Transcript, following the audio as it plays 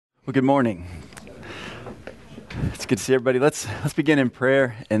Well, good morning. It's good to see everybody. Let's begin in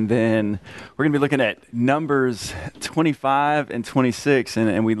prayer, and then we're going to be looking at Numbers 25 and 26,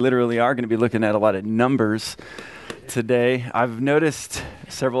 and we literally are going to be looking at a lot of numbers today. I've noticed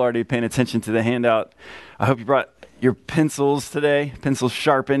several already paying attention to the handout. I hope you brought your pencils today, pencils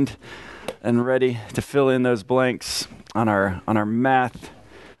sharpened and ready to fill in those blanks on our math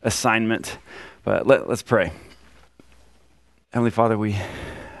assignment. But let's pray. Heavenly Father, we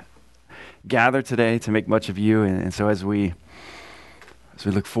gather today to make much of you, and so as we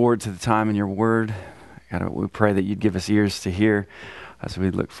look forward to the time in your word, God, we pray that you'd give us ears to hear as we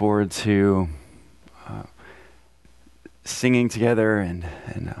look forward to singing together and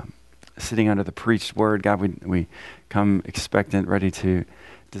sitting under the preached word. God, we come expectant, ready to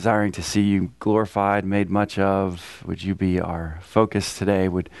desiring to see you glorified, made much of. Would you be our focus today?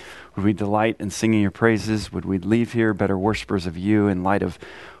 Would we delight in singing your praises? Would we leave here better worshipers of you in light of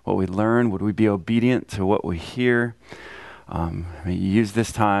what we learn? Would we be obedient to what we hear? May you use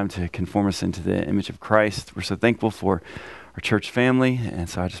this time to conform us into the image of Christ. We're so thankful for our church family, and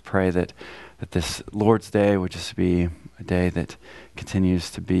so I just pray that this Lord's Day would just be a day that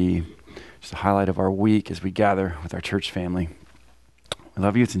continues to be just a highlight of our week as we gather with our church family. We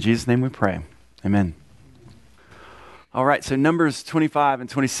love you. It's in Jesus' name we pray. Amen. All right, so Numbers 25 and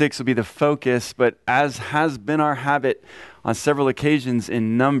 26 will be the focus, but as has been our habit on several occasions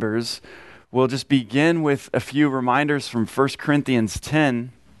in Numbers, we'll just begin with a few reminders from 1 Corinthians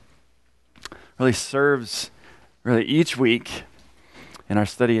 10. Really serves each week in our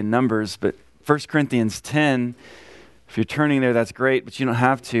study in Numbers, but 1 Corinthians 10, if you're turning there, that's great, but you don't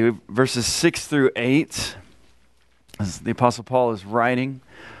have to. Verses 6 through 8, as the Apostle Paul is writing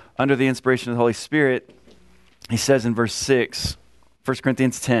under the inspiration of the Holy Spirit, he says in verse 6, 1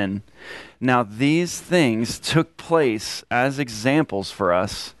 Corinthians 10, "Now these things took place as examples for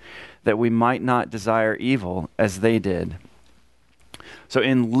us, that we might not desire evil as they did." So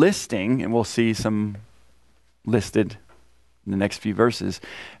in listing, and we'll see some listed in the next few verses,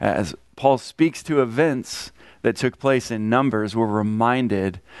 as Paul speaks to events that took place in Numbers, we're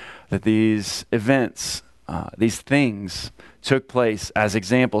reminded that these events, these things took place as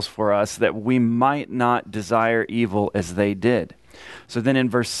examples for us that we might not desire evil as they did. So then in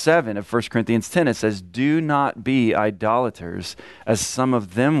verse 7 of 1 Corinthians 10, it says, "Do not be idolaters, as some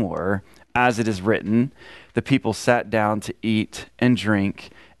of them were, as it is written, the people sat down to eat and drink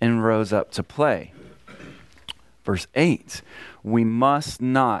and rose up to play." Verse 8, "We must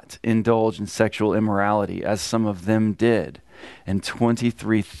not indulge in sexual immorality, as some of them did, and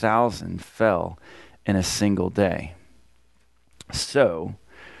 23,000 fell in a single day." So,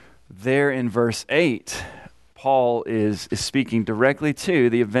 there in verse 8, Paul is speaking directly to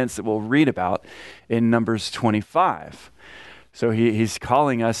the events that we'll read about in Numbers 25. So he's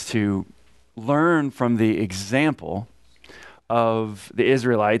calling us to learn from the example of the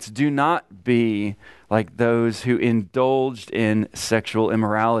Israelites. Do not be like those who indulged in sexual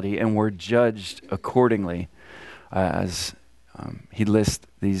immorality and were judged accordingly, as he lists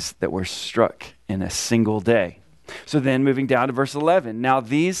these that were struck in a single day. So then moving down to verse 11, "Now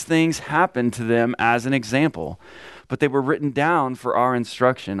these things happened to them as an example, but they were written down for our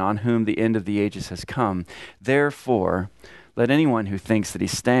instruction, on whom the end of the ages has come. Therefore, let anyone who thinks that he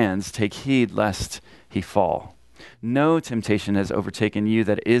stands take heed lest he fall. No temptation has overtaken you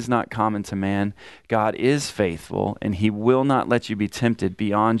that is not common to man. God is faithful, and he will not let you be tempted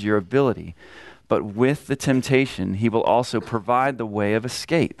beyond your ability. But with the temptation, he will also provide the way of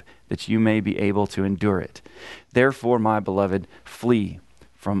escape, that you may be able to endure it. Therefore, my beloved, flee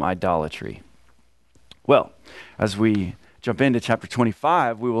from idolatry." Well, as we jump into chapter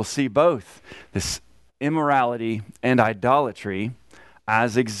 25, we will see both this immorality and idolatry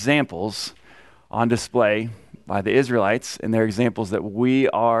as examples on display by the Israelites, and they're examples that we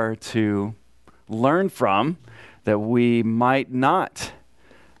are to learn from, that we might not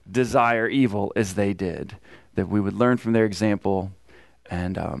desire evil as they did, that we would learn from their example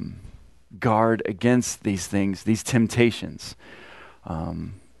and guard against these things, these temptations.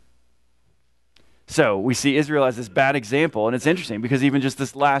 So we see Israel as this bad example, and it's interesting because even just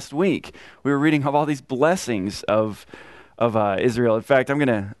this last week, we were reading of all these blessings of Israel. In fact, I'm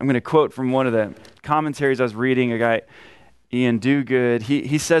gonna quote from one of the commentaries I was reading. A guy, Ian Duguid,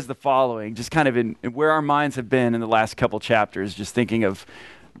 he says the following, just kind of in where our minds have been in the last couple chapters, just thinking of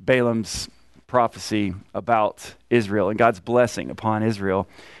Balaam's prophecy about Israel and God's blessing upon Israel.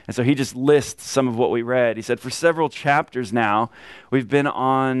 And so he just lists some of what we read. He said, "For several chapters now, we've been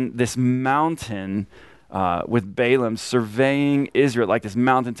on this mountain with Balaam surveying Israel, like this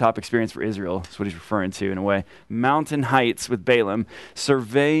mountaintop experience for Israel. That's what he's referring to in a way. Mountain heights with Balaam,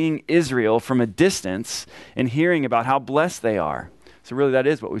 surveying Israel from a distance and hearing about how blessed they are. So really that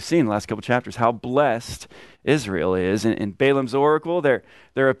is what we've seen in the last couple chapters, how blessed Israel is. In Balaam's oracle, there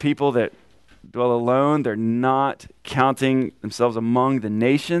are people that dwell alone. They're not counting themselves among the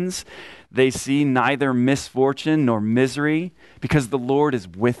nations. They see neither misfortune nor misery because the Lord is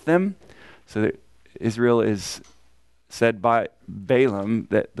with them. So that Israel is said by Balaam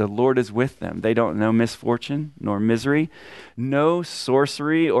that the Lord is with them. They don't know misfortune nor misery. No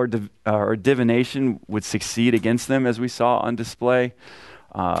sorcery or divination would succeed against them, as we saw on display.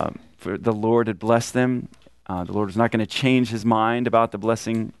 For the Lord had blessed them. The Lord was not going to change his mind about the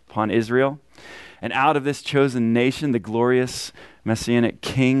blessing upon Israel. And out of this chosen nation, the glorious Messianic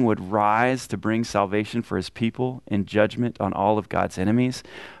King would rise to bring salvation for his people in judgment on all of God's enemies.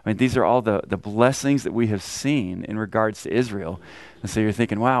 I mean, these are all the blessings that we have seen in regards to Israel. And so you're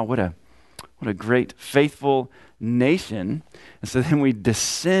thinking, wow, what a great, faithful nation. And so then we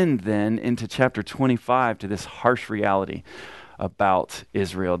descend then into chapter 25 to this harsh reality about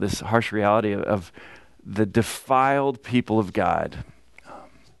Israel, this harsh reality of the defiled people of God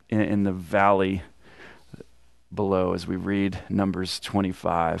in the valley below as we read Numbers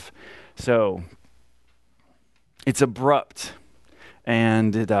 25. So it's abrupt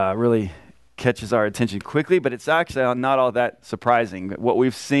and it really catches our attention quickly, but it's actually not all that surprising. What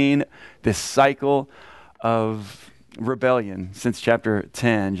we've seen, this cycle of rebellion since chapter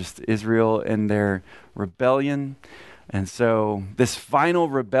 10, just Israel and their rebellion. And so this final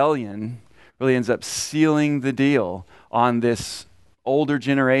rebellion really ends up sealing the deal on this older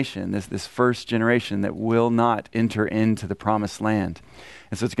generation, this first generation that will not enter into the promised land.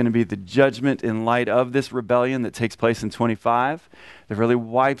 And so it's going to be the judgment in light of this rebellion that takes place in 25 that really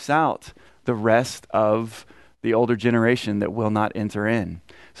wipes out the rest of the older generation that will not enter in.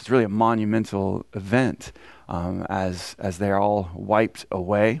 So it's really a monumental event as they're all wiped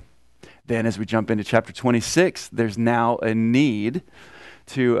away. Then as we jump into chapter 26, there's now a need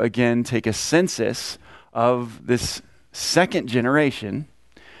to again take a census of this second generation,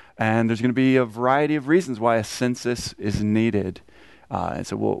 and there's going to be a variety of reasons why a census is needed. And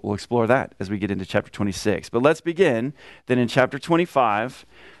so we'll explore that as we get into chapter 26. But let's begin then in chapter 25,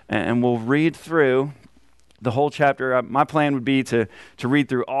 and we'll read through the whole chapter. My plan would be to read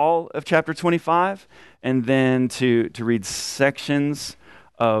through all of chapter 25, and then to read sections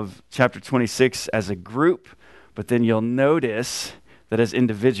of chapter 26 as a group. But then you'll notice that as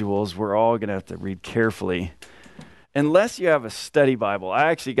individuals, we're all going to have to read carefully. Unless you have a study Bible, I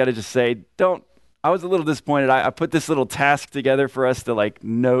actually got to just say, I was a little disappointed. I put this little task together for us to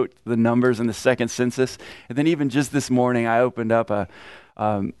note the numbers in the second census. And then even just this morning, I opened up a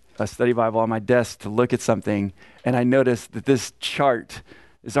study Bible on my desk to look at something. And I noticed that this chart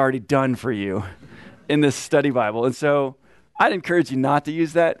is already done for you in this study Bible. And so I'd encourage you not to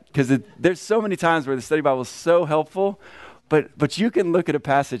use that because there's so many times where the study Bible is so helpful. But you can look at a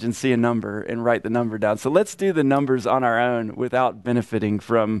passage and see a number and write the number down. So let's do the numbers on our own without benefiting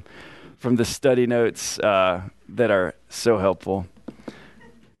from the study notes that are so helpful.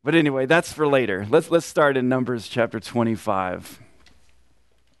 But anyway, that's for later. Let's start in Numbers chapter 25.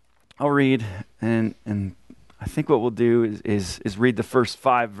 I'll read, and I think what we'll do is read the first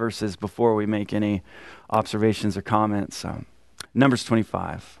 5 verses before we make any observations or comments. Numbers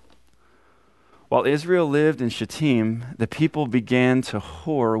 25. While Israel lived in Shittim, the people began to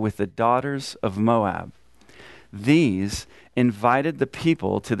whore with the daughters of Moab. These invited the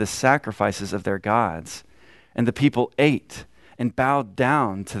people to the sacrifices of their gods, and the people ate and bowed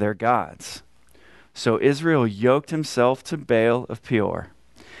down to their gods. So Israel yoked himself to Baal of Peor,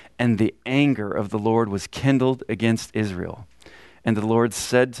 and the anger of the Lord was kindled against Israel. And the Lord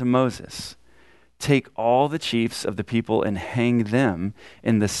said to Moses, "Take all the chiefs of the people and hang them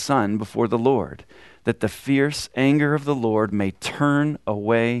in the sun before the Lord, that the fierce anger of the Lord may turn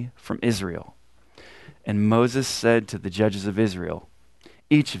away from Israel." And Moses said to the judges of Israel,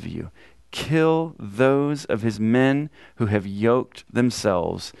 "Each of you kill those of his men who have yoked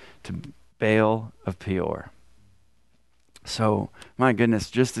themselves to Baal of Peor." So, my goodness,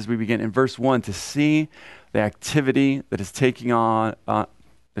 just as we begin in verse 1 to see the activity that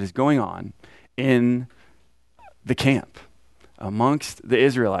is going on in the camp amongst the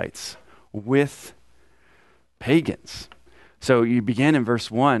Israelites with pagans. So you begin in verse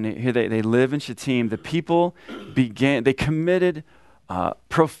 1. Here they live in Shittim. The people they committed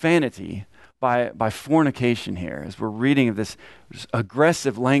profanity by fornication here, as we're reading of this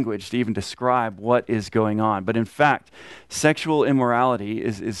aggressive language to even describe what is going on. But in fact, sexual immorality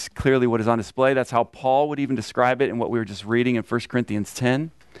is clearly what is on display. That's how Paul would even describe it in what we were just reading in 1 Corinthians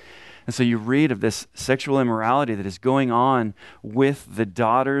 10. And so you read of this sexual immorality that is going on with the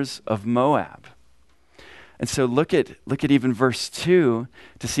daughters of Moab. And so look at even verse 2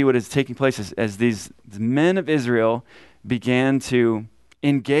 to see what is taking place as these men of Israel began to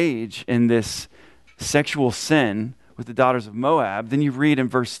engage in this sexual sin with the daughters of Moab. Then you read in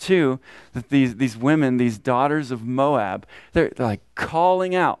verse 2 that these women, these daughters of Moab, they're like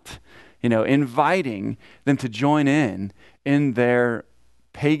calling out, inviting them to join in their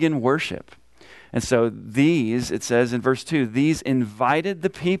pagan worship. And so it says in verse 2, these invited the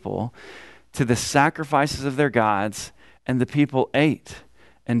people to the sacrifices of their gods, and the people ate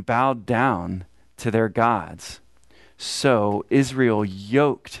and bowed down to their gods. So Israel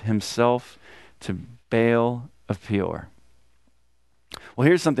yoked himself to Baal of Peor. Well,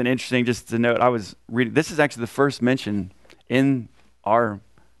 here's something interesting just to note. I was reading, this is actually the first mention in our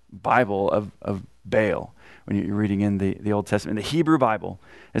Bible of Baal when you're reading in the Old Testament. The Hebrew Bible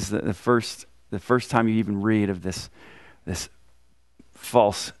is the first time you even read of this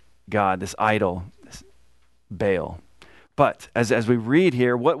false god, this idol, this Baal. But as we read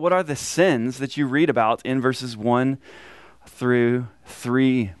here, what are the sins that you read about in verses 1 through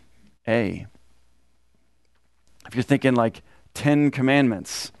 3a? If you're thinking like 10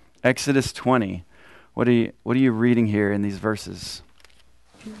 commandments, Exodus 20, what are you reading here in these verses?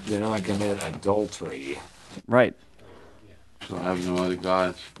 Do not commit adultery. Right. So I have no other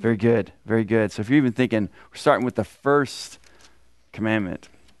gods. Very good. Very good. So if you're even thinking, we're starting with the first commandment.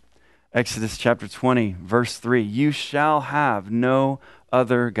 Exodus chapter 20, verse 3, you shall have no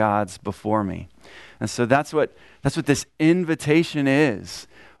other gods before me. And so that's what this invitation is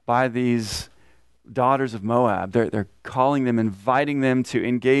by these daughters of Moab. They're calling them, inviting them to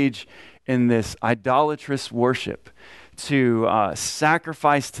engage in this idolatrous worship, to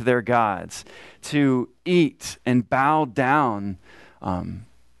sacrifice to their gods, to eat and bow down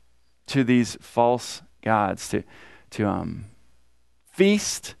to these false gods, to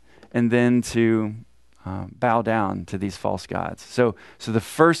feast and then to bow down to these false gods. So the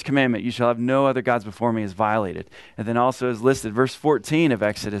first commandment, you shall have no other gods before me, is violated. And then also is listed, verse 14 of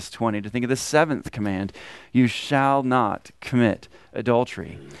Exodus 20, to think of the seventh command, you shall not commit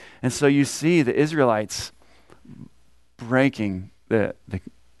adultery. And so you see the Israelites breaking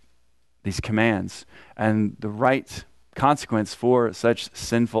these commands, and the right consequence for such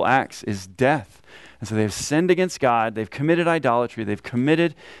sinful acts is death. And so they've sinned against God, they've committed idolatry, they've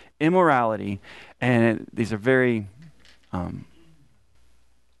committed immorality, and these are very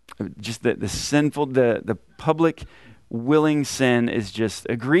just the sinful, the public willing sin is just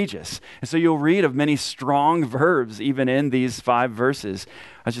egregious. And so you'll read of many strong verbs even in these 5 verses.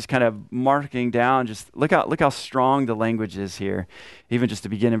 I was just kind of marking down, just look how strong the language is here. Even just to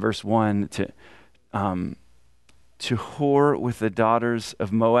begin in verse 1, to whore with the daughters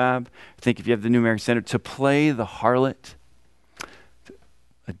of Moab. I think if you have the New American Standard, to play the harlot,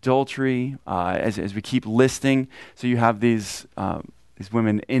 adultery, as we keep listing. So you have these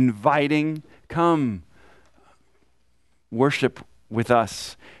women inviting, come worship with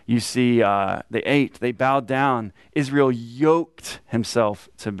us. You see they ate, they bowed down. Israel yoked himself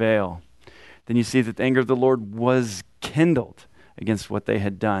to Baal. Then you see that the anger of the Lord was kindled against what they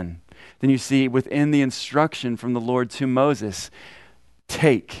had done. Then you see within the instruction from the Lord to Moses,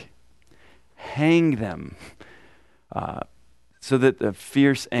 hang them, so that the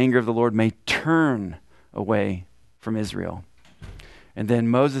fierce anger of the Lord may turn away from Israel. And then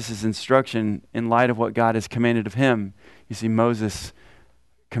Moses' instruction in light of what God has commanded of him, you see Moses'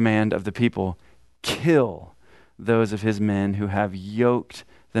 command of the people, kill those of his men who have yoked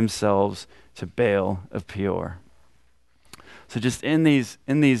themselves to Baal of Peor. So just in these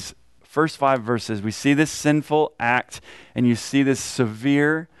first 5 verses, we see this sinful act, and you see this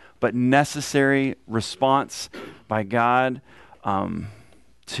severe but necessary response by God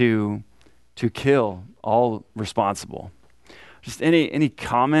to kill all responsible. Just any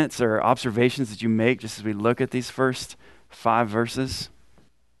comments or observations that you make just as we look at these first 5 verses?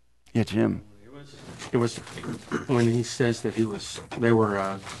 Yeah, Jim. It was when he says that they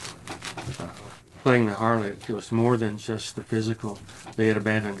were playing the harlot. It was more than just the physical. They had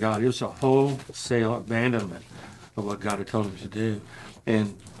abandoned God. It was a wholesale abandonment of what God had told them to do.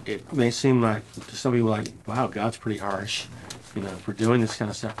 And it may seem like to some people like, wow, God's pretty harsh, for doing this kind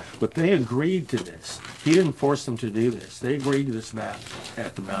of stuff. But they agreed to this. He didn't force them to do this. They agreed to this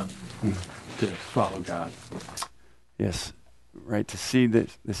at the mountain to follow God. Yes, right. To see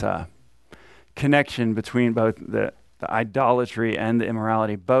this connection between both the idolatry and the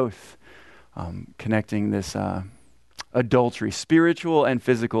immorality, both connecting this adultery, spiritual and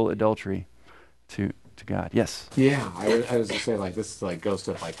physical adultery, to God. Yes. Yeah, I was gonna say, like, this like goes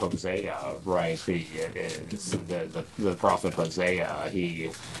to like Hosea, right? The prophet Hosea,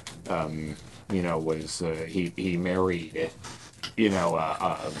 he was he married,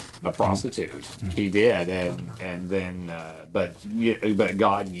 a prostitute. He did, and then but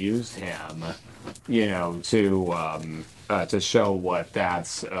God used him, to show what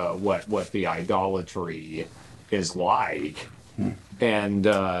that's what the idolatry is like. And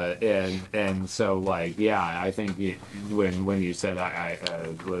so, like, yeah, I think when you said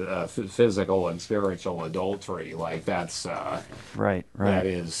physical and spiritual adultery, like, that's Right. that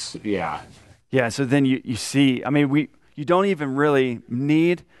is, yeah. Yeah, so then you see, I mean, you don't even really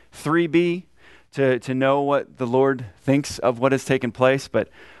need 3b to know what the Lord thinks of what has taken place, but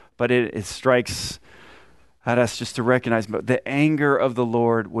it strikes at us just to recognize the anger of the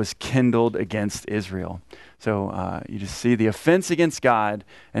Lord was kindled against Israel. So you just see the offense against God,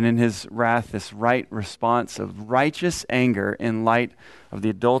 and in his wrath, this right response of righteous anger in light of the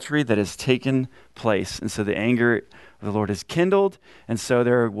adultery that has taken place. And so the anger of the Lord is kindled, and so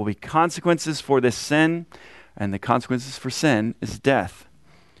there will be consequences for this sin, and the consequences for sin is death.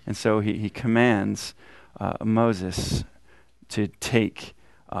 And so he commands Moses to take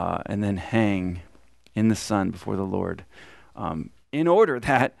and then hang in the sun before the Lord, in order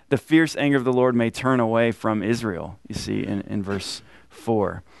that the fierce anger of the Lord may turn away from Israel, you see in verse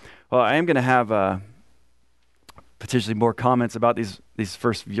 4. Well, I am going to have potentially more comments about these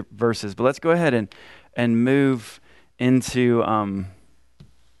first verses, but let's go ahead and move into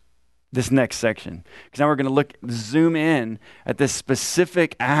this next section, because now we're going to zoom in at this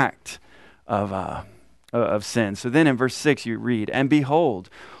specific act of sin. So then in verse 6 you read, "And behold,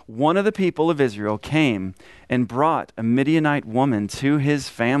 one of the people of Israel came and brought a Midianite woman to his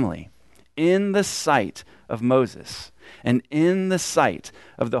family in the sight of Moses and in the sight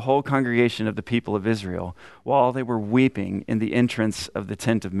of the whole congregation of the people of Israel, while they were weeping in the entrance of the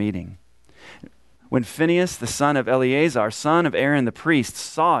tent of meeting. When Phinehas, the son of Eleazar, son of Aaron the priest,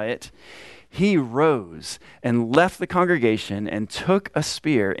 saw it, he rose and left the congregation and took a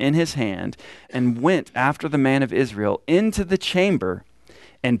spear in his hand and went after the man of Israel into the chamber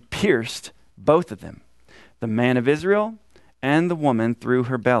and pierced both of them, the man of Israel and the woman through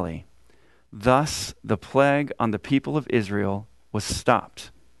her belly. Thus the plague on the people of Israel was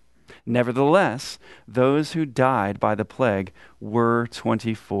stopped. Nevertheless, those who died by the plague were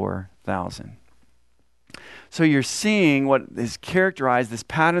 24,000. So you're seeing what is characterized, this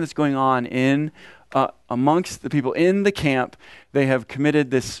pattern that's going on in amongst the people in the camp. They have committed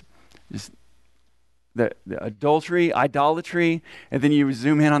the adultery, idolatry, and then you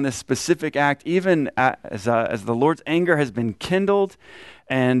zoom in on this specific act, even as the Lord's anger has been kindled,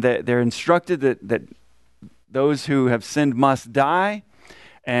 and that they're instructed that those who have sinned must die.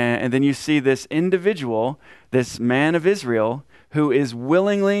 And then you see this individual, this man of Israel, who is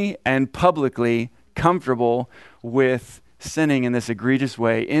willingly and publicly comfortable with sinning in this egregious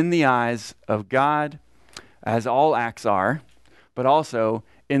way in the eyes of God, as all acts are, but also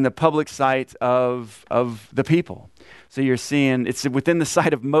in the public sight of the people. So you're seeing it's within the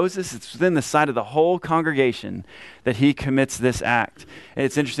sight of Moses, it's within the sight of the whole congregation that he commits this act. And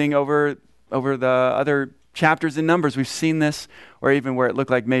it's interesting, over the other chapters in Numbers, we've seen this, or even where it looked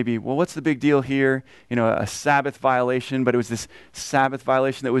like maybe, well, what's the big deal here? A Sabbath violation, but it was this Sabbath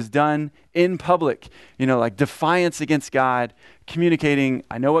violation that was done in public, like defiance against God, communicating,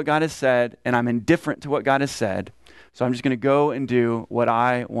 I know what God has said, and I'm indifferent to what God has said, so I'm just going to go and do what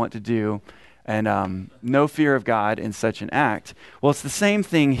I want to do, and no fear of God in such an act. Well, it's the same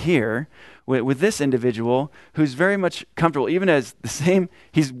thing here with this individual who's very much comfortable, even as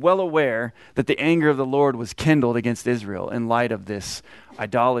he's well aware that the anger of the Lord was kindled against Israel in light of this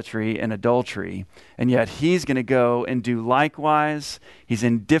idolatry and adultery. And yet he's going to go and do likewise. He's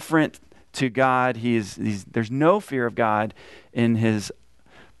indifferent to God. There's no fear of God in his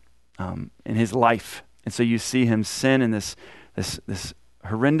life. And so you see him sin in this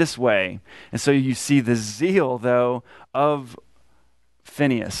horrendous way. And so you see the zeal, though, of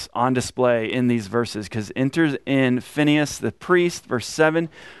Phinehas on display in these verses, because enters in Phinehas the priest, verse 7,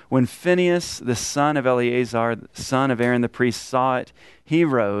 when Phinehas the son of Eleazar, son of Aaron the priest, saw it, he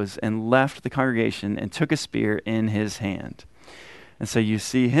rose and left the congregation and took a spear in his hand. And so you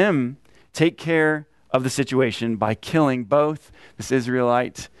see him take care of the situation by killing both this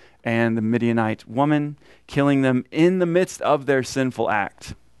Israelite and the Midianite woman, killing them in the midst of their sinful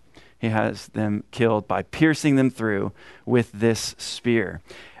act. He has them killed by piercing them through with this spear.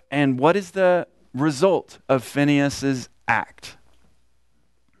 And what is the result of Phinehas's act?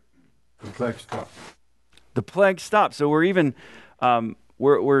 The plague stopped. The plague stopped. So we're even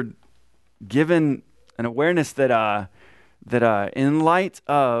we're given an awareness that in light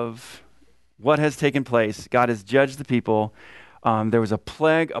of what has taken place, God has judged the people. There was a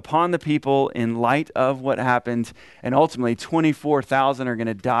plague upon the people in light of what happened, and ultimately 24,000 are going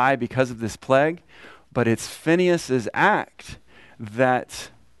to die because of this plague. But it's Phinehas's act that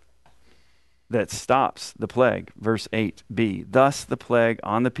stops the plague. Verse 8b, thus the plague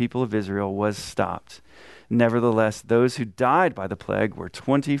on the people of Israel was stopped. Nevertheless, those who died by the plague were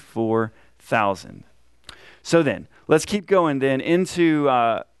 24,000. So then, let's keep going then into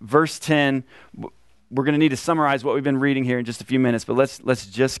verse 10. We're going to need to summarize what we've been reading here in just a few minutes, but let's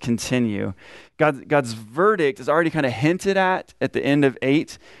just continue. God's verdict is already kind of hinted at the end of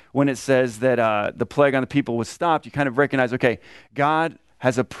 8 when it says that the plague on the people was stopped. You kind of recognize, okay, God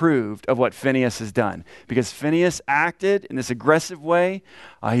has approved of what Phinehas has done because Phinehas acted in this aggressive way.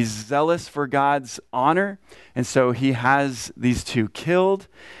 He's zealous for God's honor, and so he has these two killed.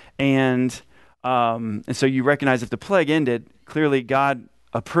 And so you recognize if the plague ended, clearly God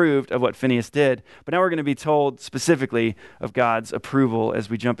approved of what Phinehas did. But now we're going to be told specifically of God's approval as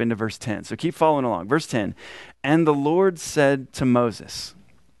we jump into verse 10. So keep following along. Verse 10, and the Lord said to Moses,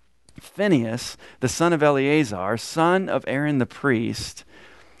 Phinehas, the son of Eleazar, son of Aaron the priest,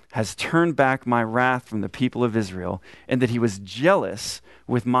 has turned back my wrath from the people of Israel, and that he was jealous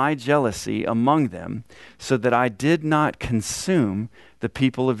with my jealousy among them, so that I did not consume the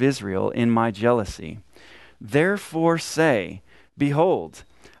people of Israel in my jealousy. Therefore say, behold,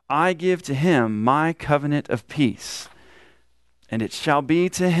 I give to him my covenant of peace, and it shall be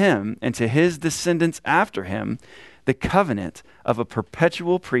to him and to his descendants after him the covenant of a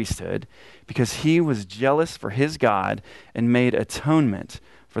perpetual priesthood, because he was jealous for his God and made atonement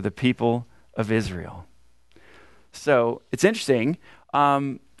for the people of Israel. So it's interesting.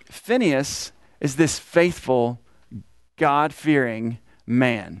 Phinehas is this faithful, God-fearing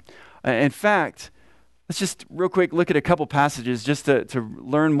man. In fact, let's just real quick look at a couple passages just to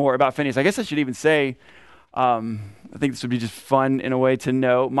learn more about Phinehas. I guess I should even say, I think this would be just fun in a way to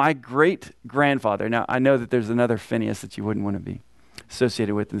know. My great-grandfather, now I know that there's another Phinehas that you wouldn't want to be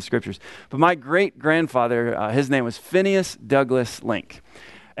associated with in the scriptures, but my great-grandfather, his name was Phineas Douglas Link.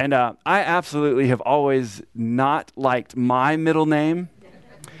 And I absolutely have always not liked my middle name.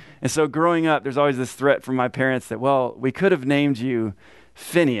 And so growing up, there's always this threat from my parents that, well, we could have named you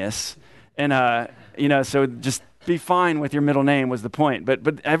Phineas. And, so just be fine with your middle name was the point.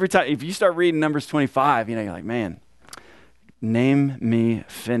 But every time, if you start reading Numbers 25, you're like, man, name me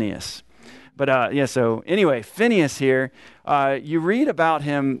Phineas. But so anyway, Phinehas here, you read about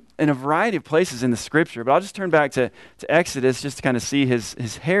him in a variety of places in the scripture, but I'll just turn back to Exodus just to kind of see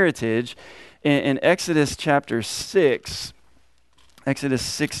his heritage. In Exodus chapter 6, Exodus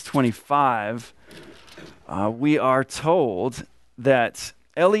 6:25, we are told that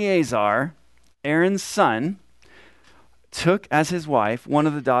Eleazar, Aaron's son, took as his wife one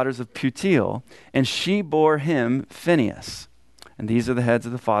of the daughters of Putiel, and she bore him Phinehas. And these are the heads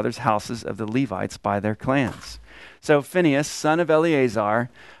of the fathers' houses of the Levites by their clans. So Phinehas, son of Eleazar,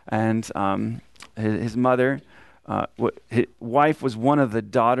 and his mother, his wife was one of the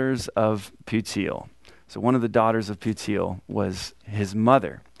daughters of Putiel. So one of the daughters of Putiel was his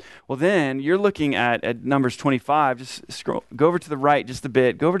mother. Well, then you're looking at Numbers 25. Just go over to the right just a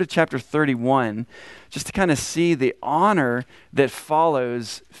bit. Go over to chapter 31 just to kind of see the honor that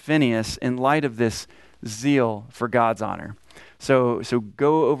follows Phinehas in light of this zeal for God's honor. So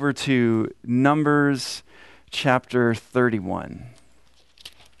go over to Numbers chapter 31.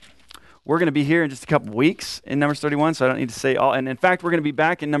 We're going to be here in just a couple weeks in Numbers 31, so I don't need to say all. And in fact, we're going to be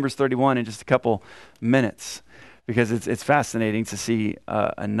back in Numbers 31 in just a couple minutes because it's fascinating to see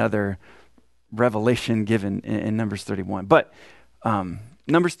another revelation given in Numbers 31. But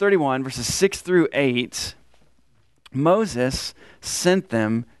Numbers 31, verses 6 through 8, Moses sent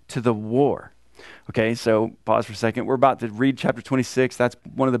them to the war. Okay, so pause for a second. We're about to read chapter 26. That's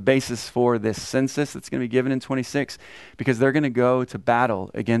one of the bases for this census that's going to be given in 26 because they're going to go to battle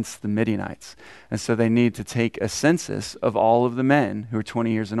against the Midianites. And so they need to take a census of all of the men who are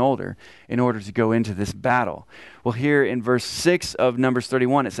 20 years and older in order to go into this battle. Well, here in verse 6 of Numbers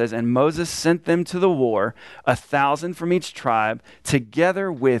 31, it says, "And Moses sent them to the war, 1,000 from each tribe,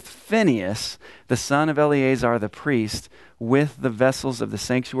 together with Phinehas, the son of Eleazar the priest, with the vessels of the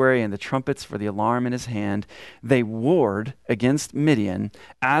sanctuary and the trumpets for the alarm in his hand. They warred against Midian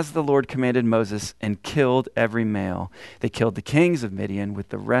as the Lord commanded Moses and killed every male. They killed the kings of Midian with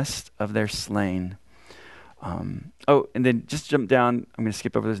the rest of their slain." And then just jump down. I'm going to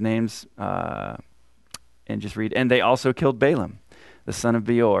skip over those names and just read. And they also killed Balaam, the son of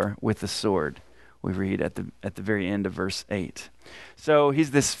Beor, with the sword. We read at the very end of verse 8. So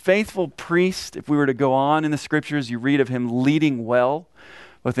he's this faithful priest. If we were to go on in the scriptures, you read of him leading well,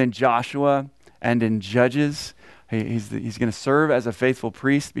 both in Joshua and in Judges. He's going to serve as a faithful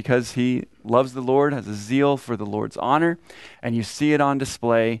priest because he loves the Lord, has a zeal for the Lord's honor. And you see it on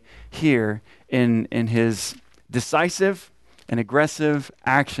display here in his decisive and aggressive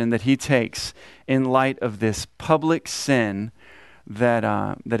action that he takes in light of this public sin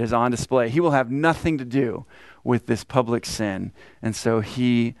that is on display. He will have nothing to do with this public sin. And so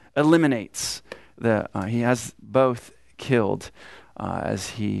he eliminates he has both killed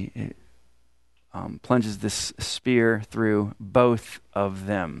as he plunges this spear through both of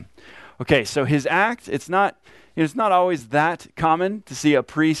them. Okay, so his act, it's not always that common to see a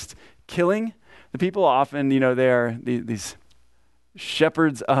priest killing the people. Often, they are these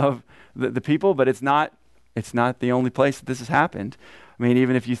shepherds of the people, but it's not the only place that this has happened. I mean,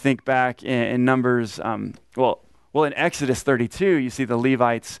 even if you think back in Numbers, in Exodus 32, you see the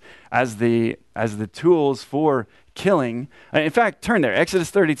Levites as the tools for killing. In fact, turn there, Exodus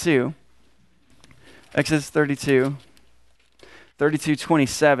 32. Exodus 32,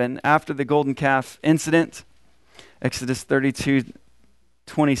 32:27, after the golden calf incident, Exodus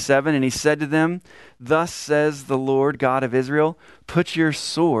 32:27, and he said to them, "Thus says the Lord God of Israel, put your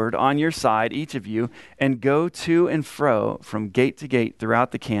sword on your side, each of you, and go to and fro from gate to gate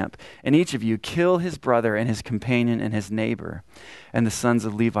throughout the camp, and each of you kill his brother and his companion and his neighbor." And the sons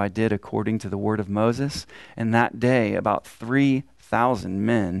of Levi did according to the word of Moses, and that day about 3,000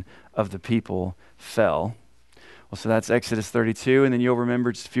 men of the people fell. Well, so that's Exodus 32, and then you'll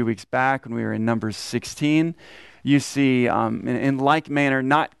remember just a few weeks back when we were in Numbers 16, you see in like manner,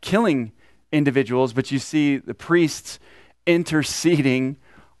 not killing individuals, but you see the priests interceding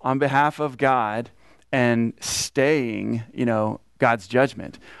on behalf of God and staying, God's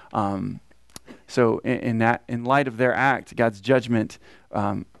judgment. So in light of their act, God's judgment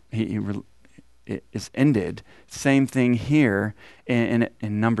is ended. Same thing here in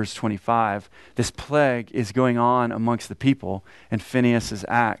Numbers 25. This plague is going on amongst the people, and Phinehas'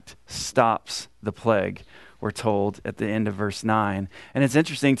 act stops the plague, we're told at the end of verse 9. And it's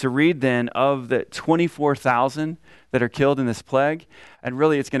interesting to read then of the 24,000 that are killed in this plague, and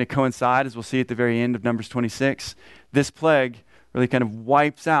really it's going to coincide, as we'll see at the very end of Numbers 26. This plague really kind of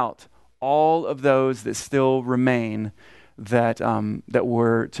wipes out all of those that still remain that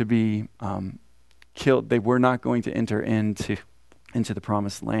were to be killed. They were not going to enter into the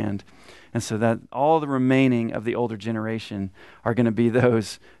promised land. And so that all the remaining of the older generation are going to be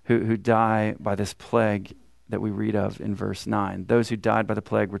those who die by this plague that we read of in verse 9. Those who died by the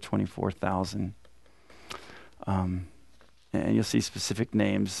plague were 24,000. And you'll see specific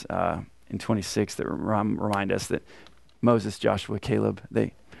names in 26 that remind us that Moses, Joshua, Caleb,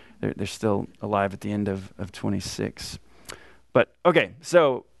 they're still alive at the end of 26. But okay,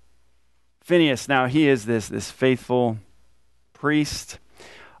 so Phinehas, now he is this faithful priest.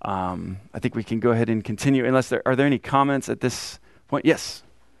 I think we can go ahead and continue. Are there any comments at this point? Yes.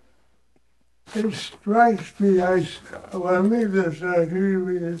 It strikes me when I read this,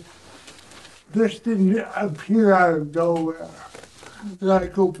 this didn't appear out of nowhere. And I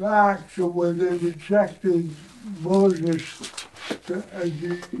go back to when they rejected Moses,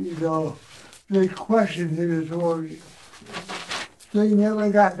 they questioned his authority. They never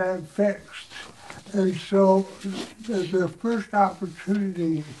got that fixed. And so the first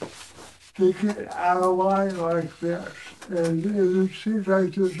opportunity to get out of line like this, and it seems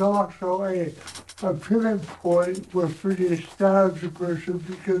like there's also a pivot point where Phinehas stabs a person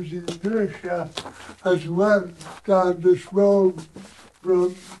because the inertia has led down this road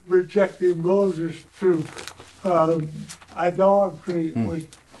from rejecting Moses to idolatry with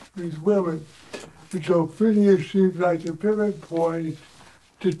these women. And so Phinehas seems like a pivot point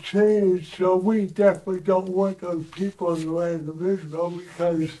to change, so we definitely don't want those people in the land of Israel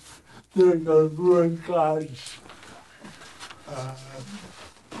because they're going to ruin God's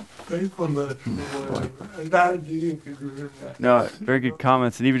faithfulness or whatever. And not you can do that. No, very good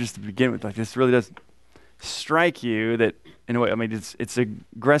comments. And even just to begin with, this really does strike you that, in a way, I mean, it's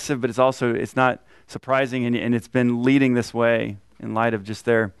aggressive, but it's not surprising, and it's been leading this way in light of just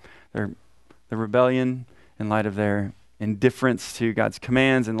their rebellion, in light of their indifference to God's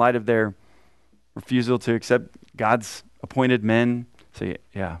commands, in light of their refusal to accept God's appointed men. So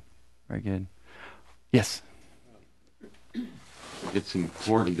yeah, very good. Yes? It's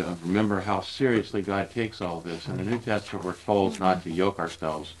important to remember how seriously God takes all this. In the New Testament, we're told not to yoke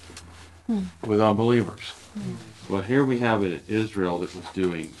ourselves with unbelievers. Well, here we have it, Israel that was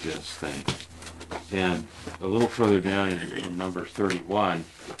doing this thing. And a little further down in Numbers 31,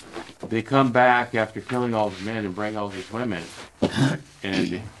 they come back after killing all the men and bring all these women.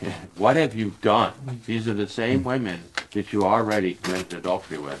 And what have you done? These are the same women that you already committed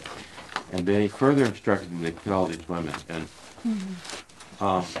adultery with. And then he further instructed them to kill all these women. And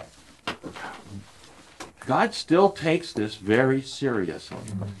God still takes this very seriously.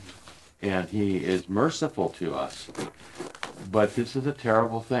 And he is merciful to us. But this is a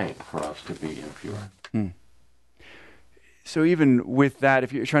terrible thing for us to be impure. So even with that,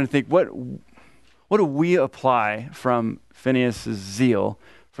 if you're trying to think, what do we apply from Phineas's zeal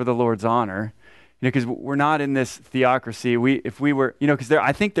for the Lord's honor? You know, because we're not in this theocracy. If we were, you know, because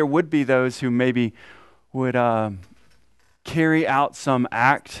I think there would be those who maybe would carry out some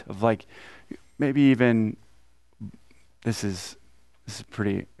act of like, maybe even, this is a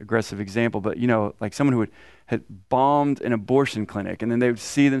pretty aggressive example, but you know, like someone who had bombed an abortion clinic, and then they would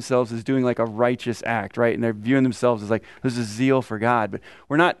see themselves as doing like a righteous act, right? And they're viewing themselves as like, there's a zeal for God. But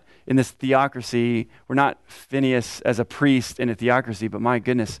we're not in this theocracy. We're not Phineas as a priest in a theocracy, but my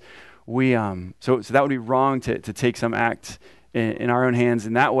goodness, we so that would be wrong to take some act in our own hands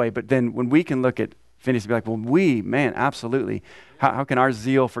in that way. But then when we can look at Phineas and be like, well, man, absolutely. How can our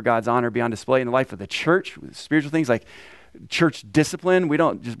zeal for God's honor be on display in the life of the church, with spiritual things like church discipline?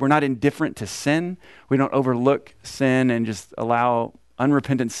 We're not indifferent to sin. We don't overlook sin and just allow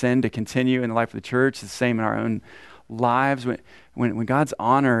unrepentant sin to continue in the life of the church. It's the same in our own lives. When God's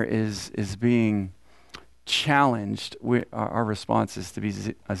honor is being challenged, our response is to be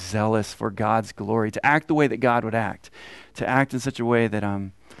zealous for God's glory, to act the way that God would act, to act in such a way that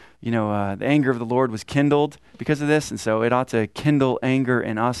the anger of the Lord was kindled because of this, and so it ought to kindle anger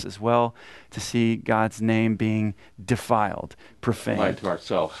in us as well to see God's name being defiled, profaned. Apply to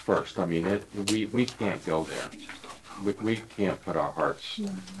ourselves first. I mean, we can't go there. We can't put our hearts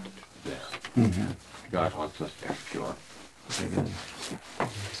there. Mm-hmm. God wants us to be pure.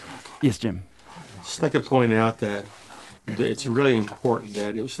 Yes, Jim. Just like to point out that it's really important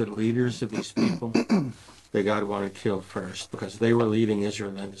that it was the leaders of these people that God wanted killed first, because they were leading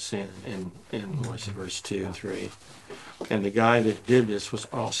Israel into sin in verse 2 and 3. And the guy that did this was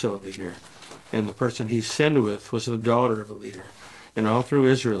also a leader. And the person he sinned with was the daughter of a leader. And all through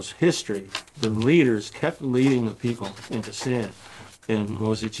Israel's history, the leaders kept leading the people into sin. And what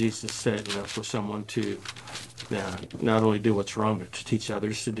was it Jesus said, for someone to not only do what's wrong, but to teach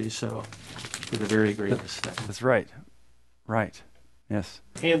others to do so. It's a very grievous thing. That's right. Right. Yes.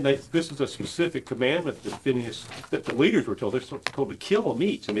 And this is a specific commandment that the leaders were told. They're told to kill them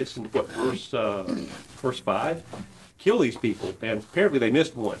each. I mean, it's in verse 5. Kill these people, and apparently they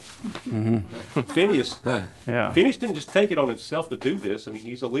missed one. Mm-hmm. Phineas didn't just take it on himself to do this. I mean,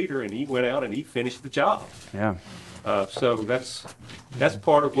 he's a leader, and he went out and he finished the job. Yeah. So that's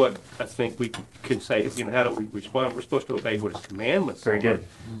part of what I think we can say. How do we respond? We're supposed to obey what his commandments are. Very good.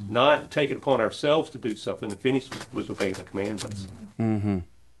 Not take it upon ourselves to do something. And Phineas was obeying the commandments. Mm-hmm.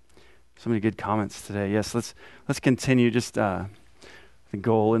 So many good comments today. Yes, let's continue. Just the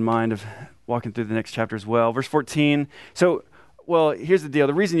goal in mind of walking through the next chapter as well. Verse 14. So, here's the deal.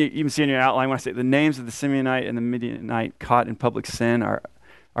 The reason you even see in your outline when I say the names of the Simeonite and the Midianite caught in public sin are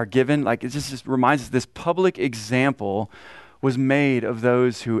given, like it just reminds us this public example was made of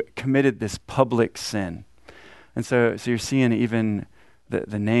those who committed this public sin. And so you're seeing even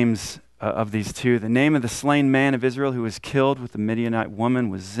the names of these two. The name of the slain man of Israel who was killed with the Midianite woman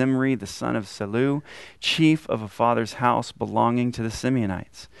was Zimri, the son of Salu, chief of a father's house belonging to the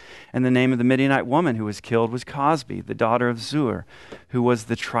Simeonites. And the name of the Midianite woman who was killed was Cosbi, the daughter of Zur, who was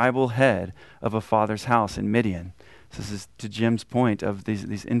the tribal head of a father's house in Midian. So this is to Jim's point of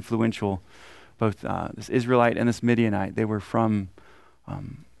these influential, both this Israelite and this Midianite. They were from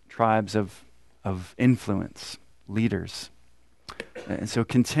tribes of influence, leaders. And so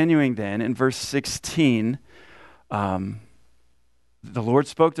continuing then, in verse 16, the Lord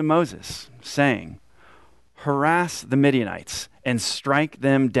spoke to Moses, saying, "Harass the Midianites and strike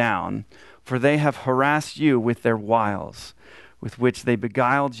them down, for they have harassed you with their wiles, with which they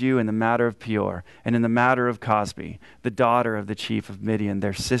beguiled you in the matter of Peor, and in the matter of Cosbi, the daughter of the chief of Midian,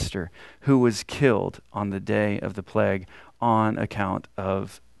 their sister, who was killed on the day of the plague on account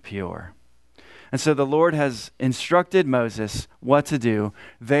of Peor." And so the Lord has instructed Moses what to do.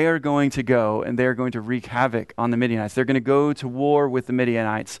 They are going to go and they're going to wreak havoc on the Midianites. They're going to go to war with the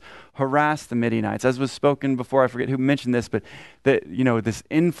Midianites, harass the Midianites. As was spoken before, I forget who mentioned this, but that, this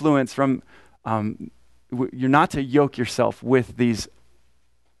influence from, you're not to yoke yourself with these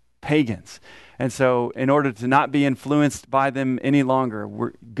pagans. And so in order to not be influenced by them any longer,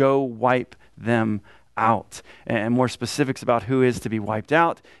 go wipe them out. And more specifics about who is to be wiped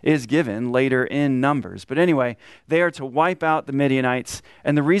out is given later in Numbers. But anyway, they are to wipe out the Midianites,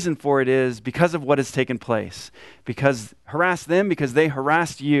 and the reason for it is because of what has taken place. Because harass them because they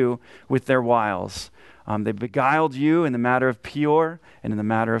harassed you with their wiles. They beguiled you in the matter of Peor and in the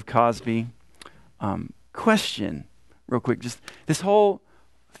matter of Cosbi. Question, real quick, just this whole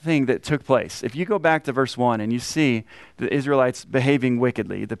thing that took place. If you go back to verse 1 and you see the Israelites behaving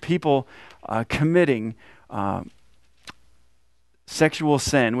wickedly, the people committing sexual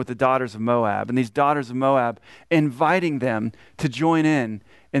sin with the daughters of Moab, and these daughters of Moab inviting them to join in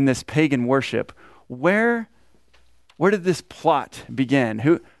this pagan worship, where did this plot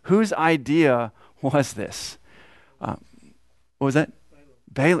begin? Whose idea was this? What was that?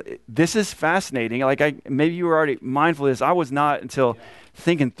 Balaam. This is fascinating. Maybe you were already mindful of this. I was not until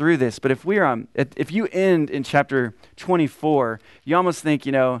thinking through this. But if if you end in chapter 24, you almost think,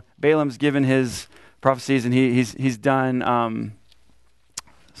 Balaam's given his prophecies and he's done.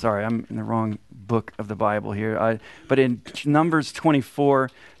 Sorry, I'm in the wrong book of the Bible here. But in Numbers 24,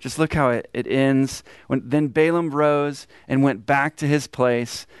 just look how it ends. Then Balaam rose and went back to his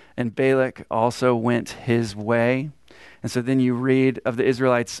place, and Balak also went his way. And so then you read of the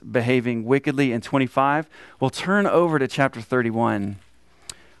Israelites behaving wickedly in 25. We'll turn over to chapter 31.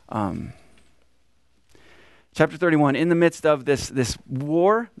 Chapter 31, in the midst of this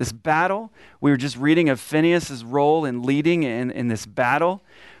war, this battle, we were just reading of Phinehas' role in leading in this battle.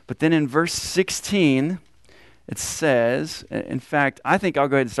 But then in verse 16, it says, in fact, I think I'll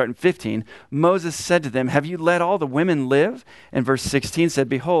go ahead and start in 15. Moses said to them, "Have you let all the women live?" And verse 16 said,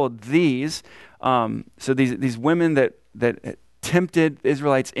 "Behold, these," so these women that tempted the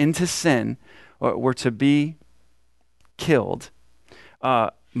Israelites into sin were to be killed.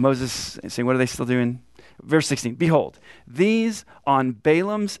 Moses saying, what are they still doing? Verse 16, "Behold, these on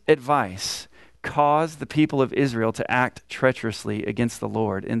Balaam's advice caused the people of Israel to act treacherously against the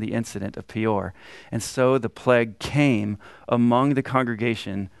Lord in the incident of Peor. And so the plague came among the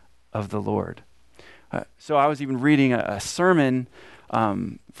congregation of the Lord." So I was even reading a sermon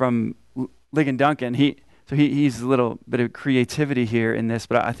from Ligon Duncan. He's a little bit of creativity here in this,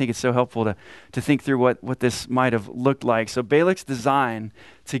 but I think it's so helpful to think through what this might have looked like. So Balak's design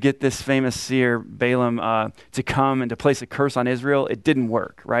to get this famous seer Balaam to come and to place a curse on Israel, it didn't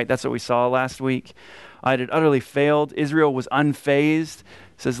work, right? That's what we saw last week. It had utterly failed. Israel was unfazed,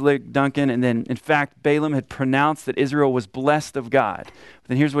 says Ligon Duncan, and then, in fact, Balaam had pronounced that Israel was blessed of God. But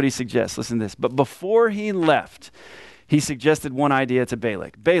then here's what he suggests. Listen to this. But before he left, he suggested one idea to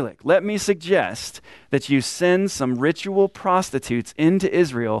Balak. "Balak, let me suggest that you send some ritual prostitutes into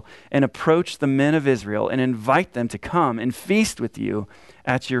Israel and approach the men of Israel and invite them to come and feast with you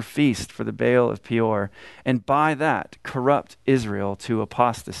at your feast for the Baal of Peor, and by that corrupt Israel to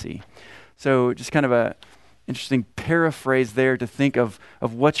apostasy." So just kind of a interesting paraphrase there to think of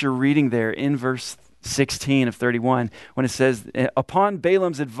what you're reading there in verse 16 of 31, when it says, "Upon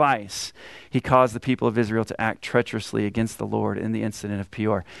Balaam's advice, he caused the people of Israel to act treacherously against the Lord in the incident of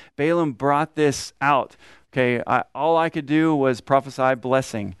Peor." Balaam brought this out. Okay, all I could do was prophesy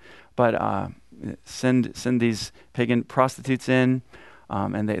blessing, but send these pagan prostitutes in,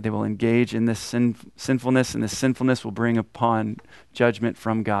 and they will engage in this sinfulness, and this sinfulness will bring upon judgment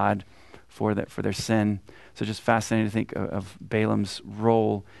from God for their sin. So just fascinating to think of Balaam's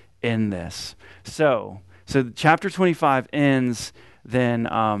role in this. So chapter 25 ends then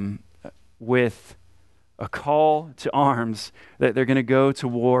with a call to arms that they're going to go to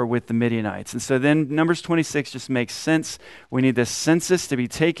war with the Midianites. And so then Numbers 26 just makes sense. We need this census to be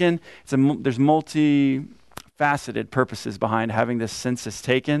taken. There's multi-faceted purposes behind having this census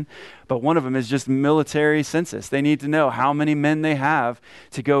taken, but one of them is just military census. They need to know how many men they have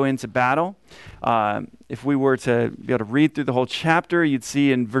to go into battle. If we were to be able to read through the whole chapter, you'd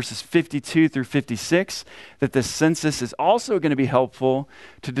see in verses 52 through 56 that the census is also going to be helpful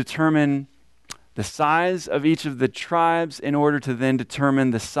to determine the size of each of the tribes in order to then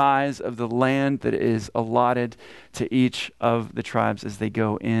determine the size of the land that is allotted to each of the tribes as they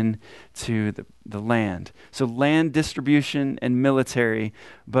go into the land. So land distribution and military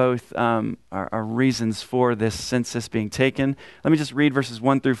both are reasons for this census being taken. Let me just read verses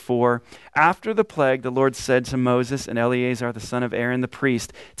 1 through 4. "After the plague, the Lord said to Moses and Eleazar, the son of Aaron the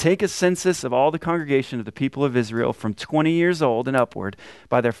priest, 'Take a census of all the congregation of the people of Israel from 20 years old and upward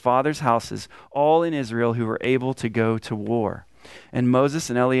by their fathers' houses, all in Israel who were able to go to war.' And Moses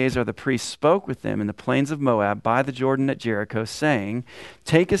and Eleazar the priest spoke with them in the plains of Moab by the Jordan at Jericho, saying,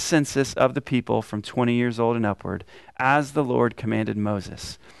 'Take a census of the people from 20 years old and upward, as the Lord commanded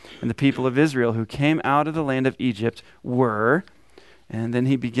Moses.' And the people of Israel who came out of the land of Egypt were," And then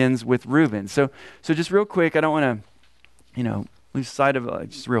he begins with Reuben. So just real quick, I don't want to, lose sight of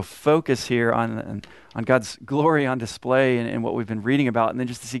just real focus here on God's glory on display and what we've been reading about, and then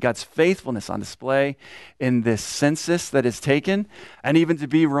just to see God's faithfulness on display in this census that is taken, and even to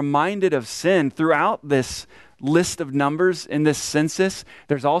be reminded of sin throughout this list of numbers in this census.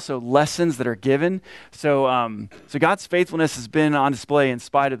 There's also lessons that are given. So God's faithfulness has been on display in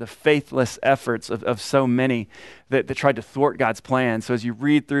spite of the faithless efforts of so many that tried to thwart God's plan. So as you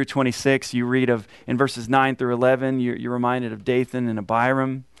read through 26, you read of, in verses 9 through 11, you're reminded of Dathan and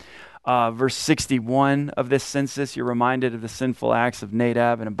Abiram. Verse 61 of this census, you're reminded of the sinful acts of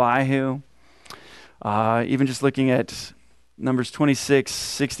Nadab and Abihu. Even just looking at Numbers 26,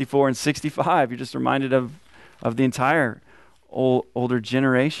 64, and 65, you're just reminded of the entire older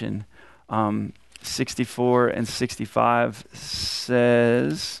generation. 64 and 65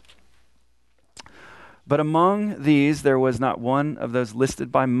 says, "But among these there was not one of those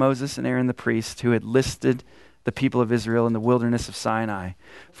listed by Moses and Aaron the priest who had listed the people of Israel in the wilderness of Sinai.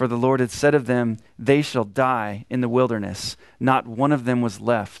 For the Lord had said of them, they shall die in the wilderness. Not one of them was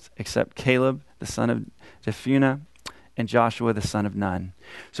left except Caleb, the son of Jephunneh, and Joshua, the son of Nun."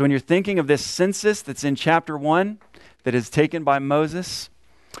 So when you're thinking of this census that's in chapter 1, that is taken by Moses,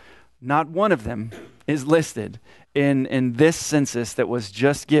 not one of them is listed in this census that was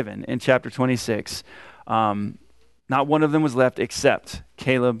just given in chapter 26. Not one of them was left except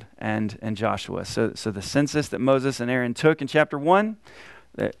Caleb and Joshua. So the census that Moses and Aaron took in chapter 1,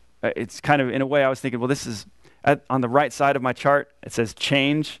 it's kind of, in a way, I was thinking, well, this is on the right side of my chart. It says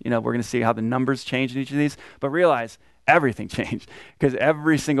change. We're going to see how the numbers change in each of these. But realize everything changed, because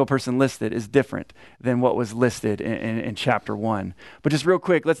every single person listed is different than what was listed in chapter 1. But just real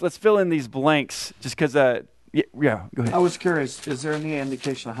quick, let's fill in these blanks, just because. Yeah, go ahead. I was curious, is there any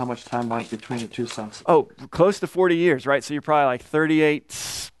indication of how much time went between the two censuses? Oh, close to 40 years, right? So you're probably like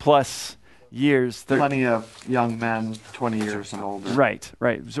 38 plus years. Plenty of young men, 20 years and older. Right.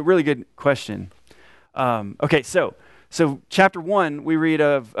 It's a really good question. Okay, so chapter 1, we read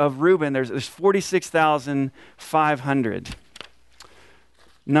of Reuben, there's 46,500.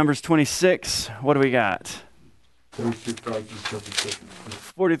 Numbers 26, what do we got?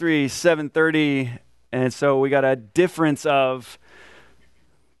 43,730. And so we got a difference of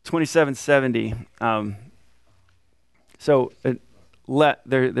 2,770.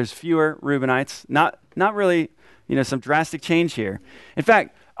 There's fewer Reubenites. Not really, some drastic change here. In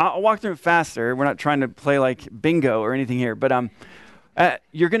fact, I'll walk through it faster. We're not trying to play like bingo or anything here, but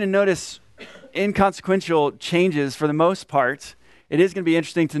you're going to notice inconsequential changes for the most part. It is going to be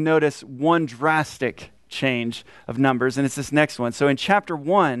interesting to notice one drastic change of numbers, and it's this next one. So in chapter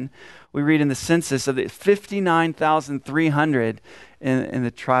 1, we read in the census of the 59,300 in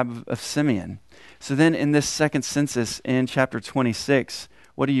the tribe of Simeon. So then in this second census in chapter 26,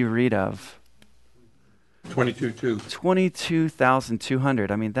 what do you read of?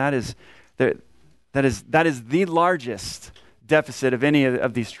 22,200. I mean, that is the largest deficit of any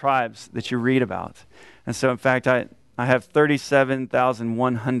of these tribes that you read about. And so in fact, I have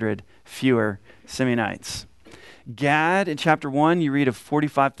 37,100 fewer Simeonites. Gad, in chapter 1, you read of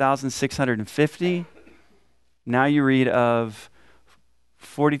 45,650. Now you read of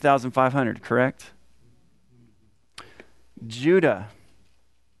 40,500, correct? Judah,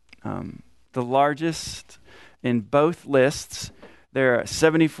 the largest in both lists. There are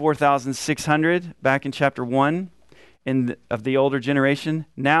 74,600 back in chapter 1 of the older generation.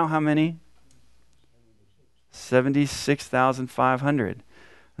 Now how many? 76,500.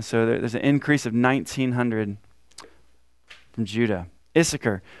 And so there's an increase of 1,900 from Judah.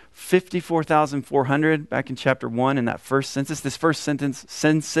 Issachar, 54,400 back in chapter 1 in that first census. This first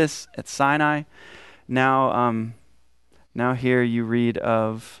census at Sinai. Now here you read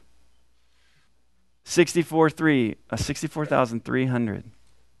of 64,300.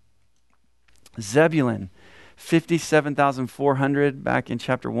 Zebulun, 57,400 back in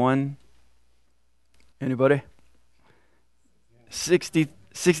chapter 1. Anybody?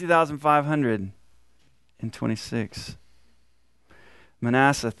 60,500 in 26.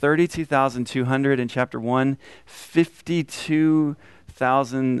 Manasseh, 32,200 in chapter 1,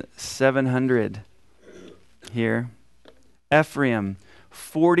 52,700 here. Ephraim,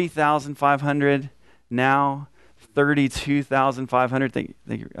 40,500, now 32,500. I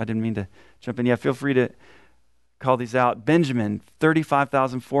didn't mean to jump in. Yeah, feel free to call these out. Benjamin,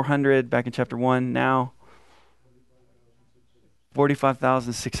 35,400 back in chapter 1, now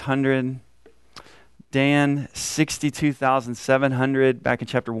 45,600. Dan, 62,700 back in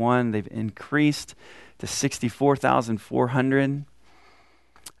chapter 1. They've increased to 64,400.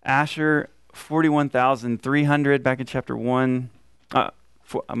 Asher, 41,300 back in chapter 1.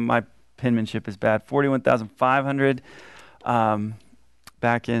 My penmanship is bad. 41,500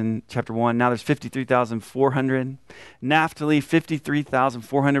 back in chapter 1. Now there's 53,400. Naphtali,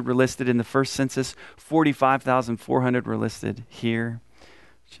 53,400 were listed in the first census. 45,400 were listed here.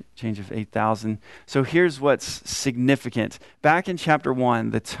 Change of 8,000. So here's what's significant. Back in chapter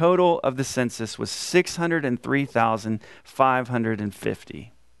 1, the total of the census was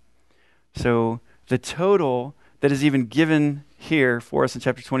 603,550. So the total that is even given here for us in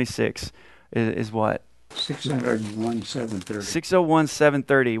chapter 26 is what? 601,730.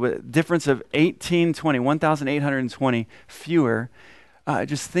 601,730, with a difference of 1,820 fewer.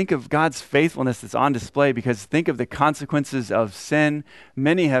 Just think of God's faithfulness that's on display, because think of the consequences of sin.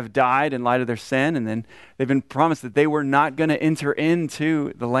 Many have died in light of their sin, and then they've been promised that they were not going to enter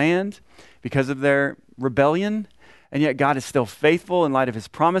into the land because of their rebellion, and yet God is still faithful in light of his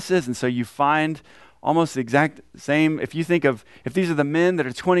promises. And so you find almost the exact same. If you think of, if these are the men that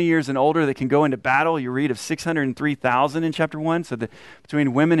are 20 years and older that can go into battle, you read of 603,000 in chapter 1. So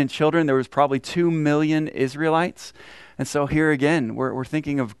between women and children, there was probably 2 million Israelites. And so here again, we're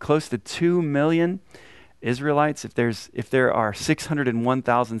thinking of close to 2 million Israelites. If there are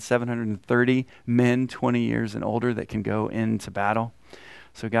 601,730 men 20 years and older that can go into battle.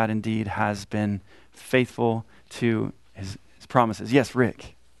 So God indeed has been faithful to his promises. Yes,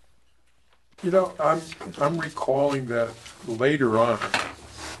 Rick. You know, I'm recalling that later on,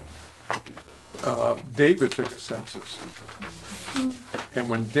 David took a census. And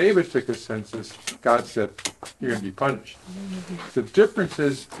when David took a census, God said, you're going to be punished. The difference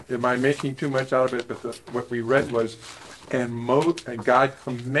is, am I making too much out of it? But what we read was, and God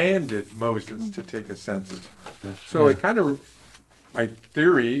commanded Moses to take a census. So it kind of, my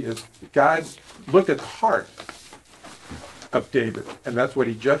theory is God looked at the heart of David, and that's what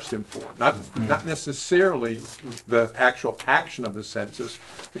he judged him for. Not necessarily the actual action of the census,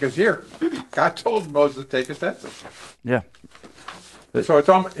 because here, God told Moses to take a census. Yeah. So it's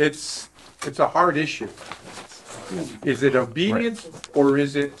a hard issue. Is it obedience or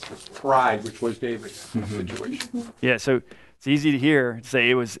is it pride, which was David's situation? Yeah, so it's easy to hear, say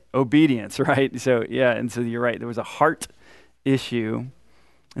it was obedience, right? So yeah, and so you're right, there was a heart issue.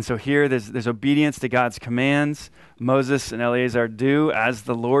 And so here there's obedience to God's commands. Moses and Eleazar do as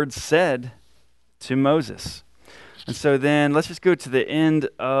the Lord said to Moses. And so then let's just go to the end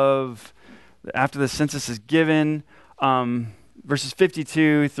of, after the census is given, verses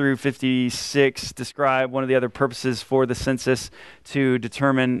 52 through 56 describe one of the other purposes for the census, to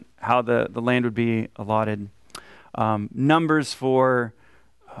determine how the land would be allotted. Numbers for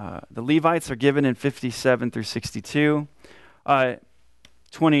the Levites are given in 57 through 62.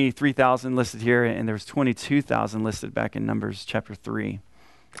 23,000 listed here, and there was 22,000 listed back in Numbers chapter 3.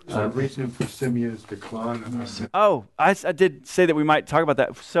 So reason for Simeon's decline. Oh, I did say that we might talk about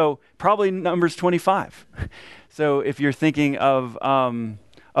that. So probably Numbers 25. So if you're thinking of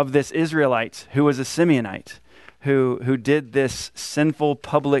this Israelite who was a Simeonite, who did this sinful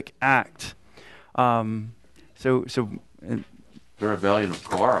public act, the rebellion of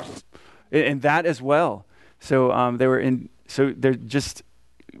Korah, and that as well. So they were in. So they're just,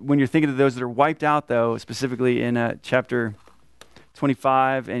 when you're thinking of those that are wiped out, though, specifically in chapter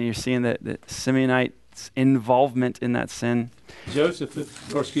 25, and you're seeing that Simeonite's involvement in that sin. Jacob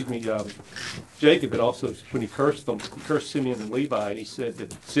had also, when he cursed them, he cursed Simeon and Levi, and he said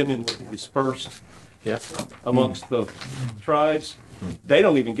that Simeon would be dispersed amongst the tribes. They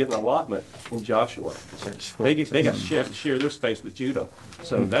don't even get an allotment in Joshua. They got to share their space with Judah.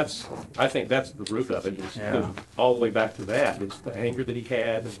 So I think that's the root of it. Goes all the way back to that. It's the anger that he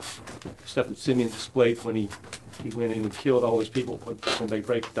had, and stuff that Simeon displayed when he went in and killed all those people when they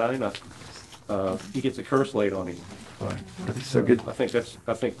raped Dinah. He gets a curse laid on him. So good. I think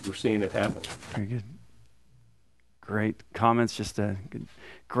we're seeing it happen. Very good. Great comments. Just a good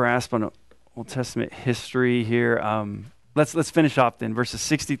grasp on Old Testament history here. Let's finish off then. Verses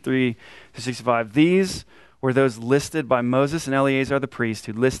 63 to 65. These were those listed by Moses and Eleazar the priest,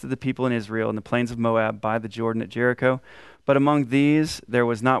 who listed the people in Israel in the plains of Moab by the Jordan at Jericho. But among these, there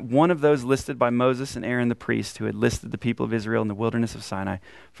was not one of those listed by Moses and Aaron the priest, who had listed the people of Israel in the wilderness of Sinai.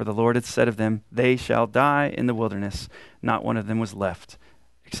 For the Lord had said of them, they shall die in the wilderness. Not one of them was left,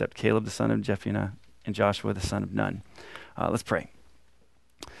 except Caleb the son of Jephunneh and Joshua the son of Nun. Let's pray.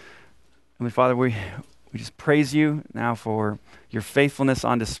 Heavenly Father, we just praise you now for your faithfulness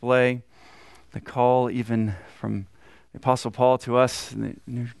on display, the call even from the Apostle Paul to us, the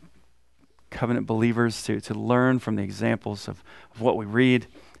New Covenant believers, to learn from the examples of what we read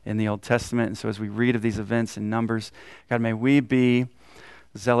in the Old Testament. And so as we read of these events in Numbers, God, may we be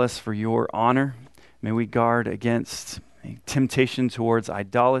zealous for your honor. May we guard against any temptation towards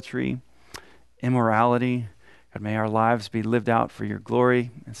idolatry, immorality. God, may our lives be lived out for your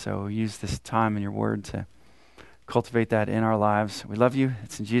glory. And so use this time in your word to cultivate that in our lives. We love you.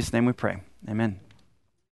 It's in Jesus' name we pray. Amen.